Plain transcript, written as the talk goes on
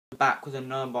back with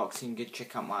another unboxing. Go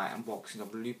check out my unboxing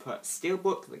of Looper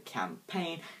Steelbook, the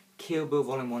campaign, Kill Bill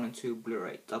Volume 1 and 2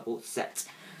 Blu-ray double set.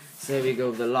 So here we go,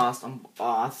 the last,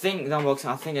 I think the unboxing,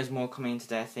 I think there's more coming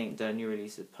today. I think the new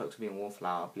release of Pokes Being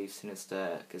Wallflower, I believe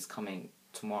Sinister is coming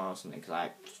tomorrow or something, because I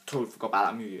totally forgot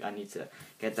about that movie. I need to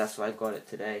get that, so I got it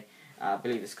today. I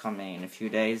believe it's coming in a few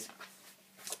days.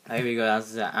 Here we go,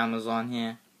 that's Amazon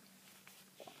here.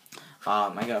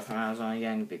 I got it from Amazon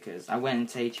again because I went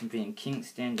into H&B in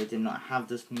Kingston. They did not have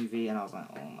this movie, and I was like,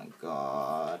 oh my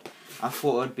god. I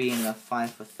thought it would be in the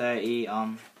 5 for 30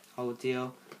 whole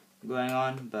deal going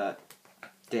on, but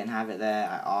didn't have it there.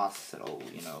 I asked, said, oh,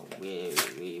 you know, we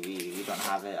don't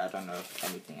have it. I don't know if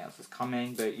anything else is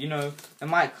coming, but you know, it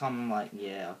might come. I'm like,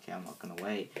 yeah, okay, I'm not gonna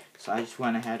wait. So I just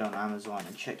went ahead on Amazon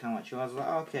and checked how much it was. I was like,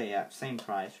 okay, yeah, same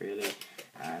price really,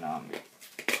 and I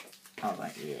was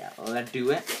like, yeah, let's do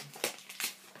it.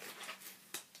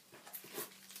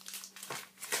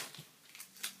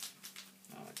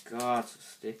 God, so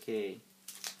sticky.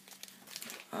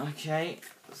 Okay,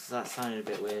 so that sounded a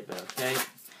bit weird, but okay.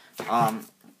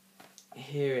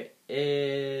 Here it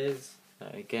is.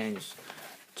 Again, just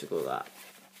took all that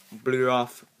blue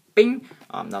off. Bing.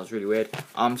 That was really weird.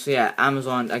 So yeah,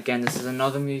 Amazon. Again, this is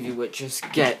another movie which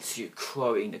just gets you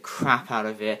quoting the crap out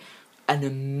of it. An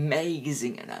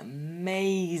amazing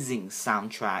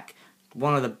soundtrack.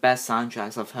 One of the best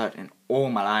soundtracks I've heard in all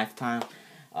my lifetime.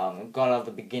 Got out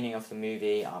the beginning of the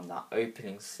movie, that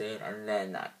opening scene, and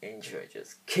then that intro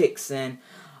just kicks in.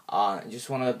 Just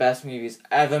one of the best movies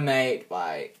ever made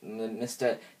by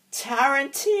Mr.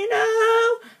 Tarantino.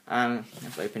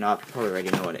 Let's open up. You probably already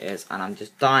know what it is, and I'm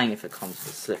just dying if it comes with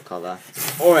a slipcover.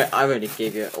 Alright, I already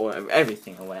gave you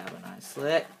everything away. Have a nice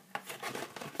slip.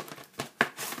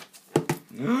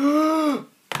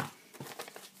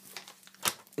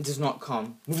 It does not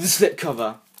come with the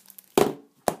slipcover.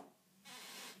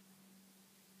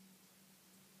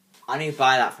 I need to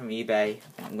buy that from eBay.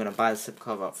 I'm going to buy the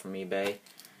slipcover up from eBay.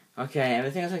 Okay,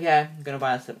 everything is okay. I'm going to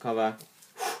buy the slipcover.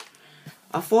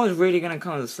 I thought it was really going to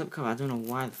come with a slipcover. I don't know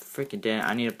why the frick it didn't.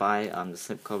 I need to buy the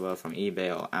slipcover from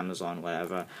eBay or Amazon,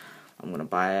 whatever. I'm going to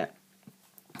buy it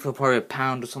for probably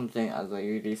 £1 or something as I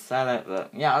usually sell it.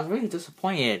 But yeah, I was really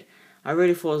disappointed. I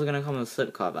really thought it was going to come with a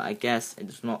slipcover. I guess it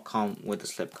does not come with a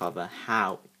slipcover.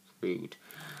 How rude.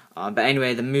 But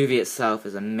anyway, the movie itself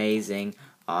is amazing.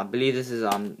 I believe this is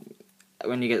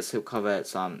when you get the slipcover,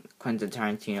 it's Quentin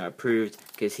Tarantino approved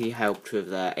because he helped with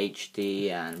the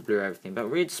HD and Blu-ray everything. But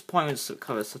really disappointed with the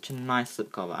slipcover. It's such a nice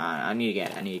slipcover. I need to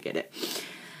get it. I need to get it.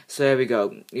 So here we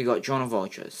go. You got John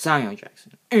Vulture, Samuel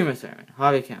Jackson, Uma Thurman,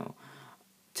 Harvey Keitel,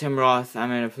 Tim Roth,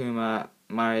 Amanda Pluma,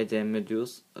 Maria de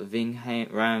Medus, Ving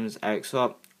Rhames, Eric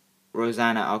Sopp,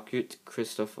 Rosanna Arquette,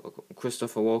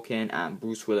 Christopher Walken, and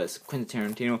Bruce Willis.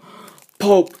 Quentin Tarantino.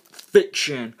 Pulp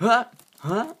Fiction. Huh?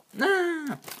 That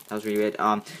was really weird.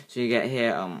 So you get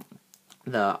here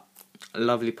the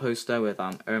lovely poster with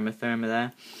Uma Thurman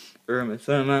there. Uma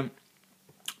Thurman.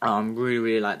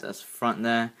 Really like this front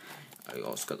there. You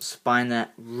also got the spine there.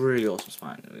 Really awesome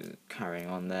spine. Carrying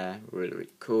on there. Really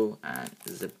cool. And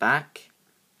this is the back.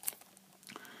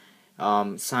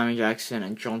 Samuel Jackson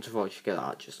and John Travolta together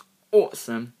are just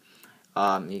awesome.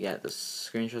 You get the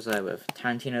screenshots there with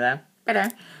Tarantino there.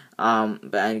 Better.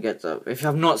 But then you get the, if you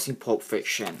have not seen Pulp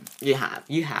Fiction, you have,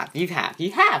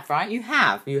 right? You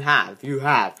have.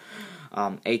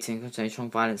 18 contains strong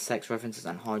violence, sex references,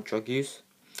 and hard drug use.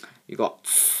 You got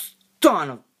ton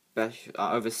of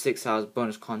over 6 hours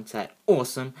bonus content,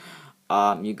 awesome.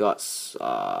 You got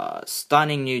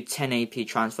stunning new 1080p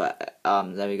transfer.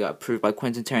 There we go, approved by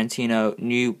Quentin Tarantino.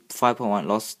 New 5.1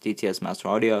 loss DTS master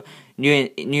audio.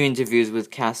 New interviews with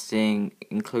casting,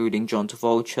 including John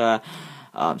Travolta,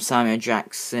 Samuel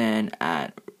Jackson,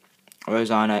 and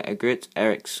Rosanna Arquette,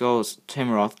 Eric Sopp, Tim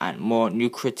Roth, and more. New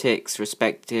critics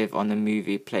respective on the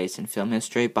movie, place in film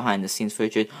history, behind the scenes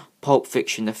footage, Pulp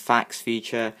Fiction, the facts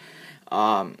feature,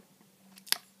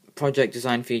 project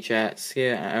design feature,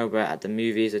 Skill and Elba at the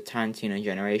movies, a Tarantino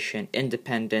generation,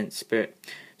 independent Spirit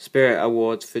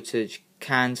Awards footage,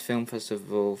 Cannes Film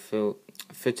Festival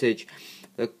footage,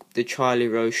 the Charlie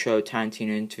Rose Show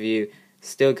Tarantino interview,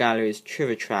 still galleries,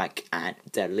 trivia track, and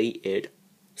deleted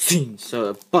scenes. So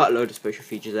a buttload of special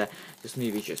features there. This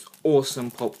movie is just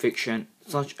awesome. Pulp Fiction,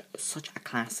 such a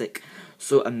classic,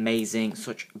 so amazing,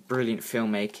 such brilliant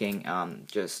filmmaking.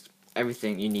 Just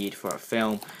everything you need for a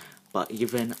film, but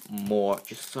even more.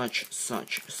 Just such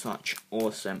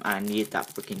awesome. I need that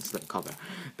freaking slipcover.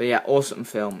 But yeah, awesome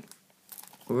film.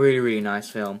 Really nice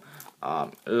film.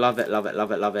 Love it.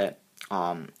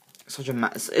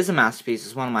 It's a masterpiece.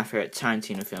 It's one of my favorite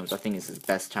Tarantino films. I think it's his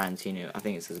best Tarantino. I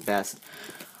think it's his best.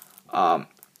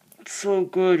 so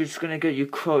good. It's gonna get you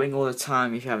quoting all the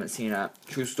time if you haven't seen it.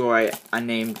 True story. I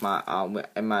named my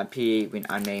in my PE when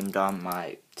I named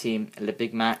my team the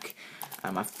Big Mac,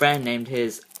 and my friend named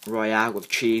his Royale with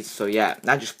cheese. So yeah,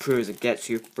 that just proves it gets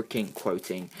you freaking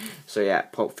quoting. So yeah,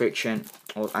 Pulp Fiction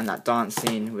and that dance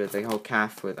scene with the whole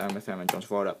calf with Uma Thurman and John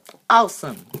Travolta,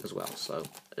 awesome as well. So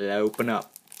open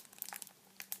up.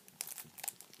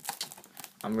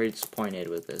 I'm really disappointed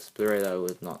with this. Blu-ray though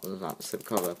was not the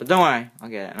slipcover, but don't worry, I'll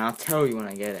get it, and I'll tell you when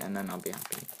I get it, and then I'll be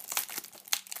happy.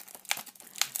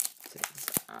 Take this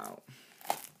out.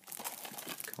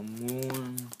 Come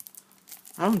on.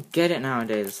 I don't get it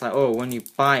nowadays. It's like, oh, when you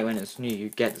buy it when it's new, you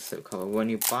get the slipcover. When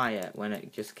you buy it when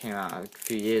it just came out a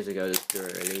few years ago, this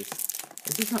Blu-ray release,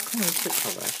 it does not come with a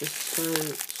slipcover. It's just so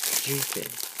stupid.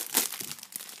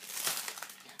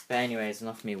 But anyways,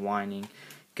 enough of me whining.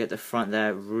 Get the front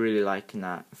there, really liking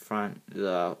that front,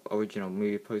 the original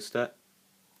movie poster.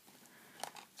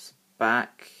 It's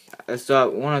back. It's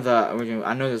one of the original.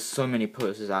 I know there's so many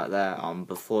posters out there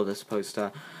before this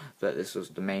poster, but this was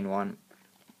the main one.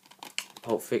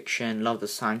 Pulp Fiction, love the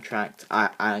soundtrack. I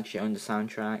actually own the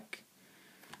soundtrack.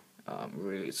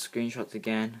 Really good screenshots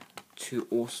again. Two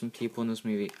awesome people in this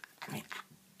movie. I mean,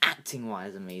 acting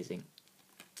wise, amazing.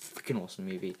 Freaking awesome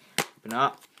movie. Open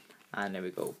up. And there we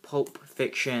go, Pulp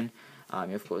Fiction.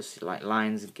 Of course, like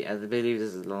Lionsgate, I believe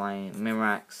this is the line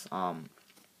Miramax.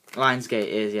 Lionsgate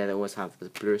is, yeah, they always have the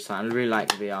Blu-ray side. I really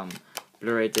like the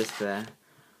Blu-ray disc there.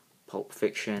 Pulp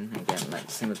Fiction, again, like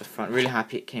same with the front. Really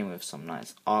happy it came with some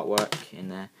nice artwork in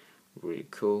there. Really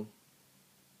cool.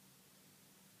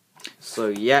 So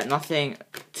yeah, nothing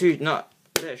too a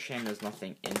bit of shame there's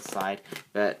nothing inside,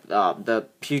 but the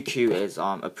PQ is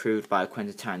approved by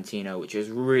Quentin Tarantino, which is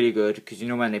really good, because you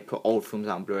know when they put old films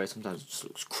out on Blu-ray, sometimes it just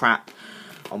looks crap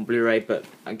on Blu-ray, but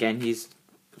again he's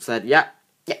said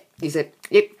he said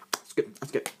yep, that's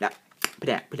good,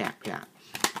 yeah, put it out.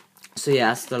 So yeah,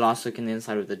 that's the last look in the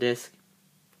inside of the disc.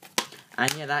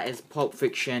 And yeah, that is Pulp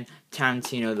Fiction,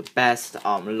 Tarantino, the best.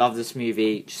 Love this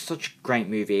movie, just such a great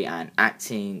movie, and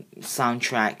acting,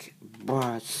 soundtrack,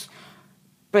 it's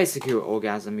basically an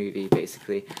orgasm movie,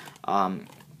 basically. So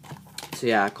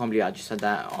yeah, I can't believe I just said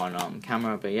that on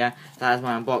camera, but yeah, that is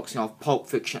my unboxing of Pulp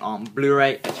Fiction on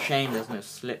Blu-ray. It's a shame there's no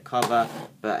slip cover,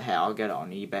 but hey, I'll get it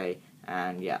on eBay,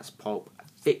 and yeah, it's Pulp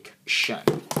Fiction.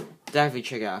 Definitely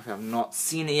check it out if you have not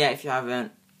seen it yet, if you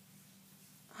haven't.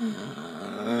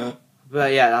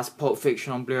 But yeah, that's Pulp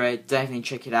Fiction on Blu-ray. Definitely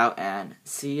check it out, and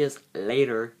see you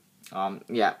later.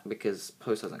 Yeah, because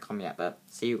post hasn't come yet, but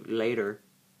see you later.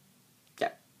 Yeah,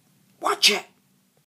 watch it!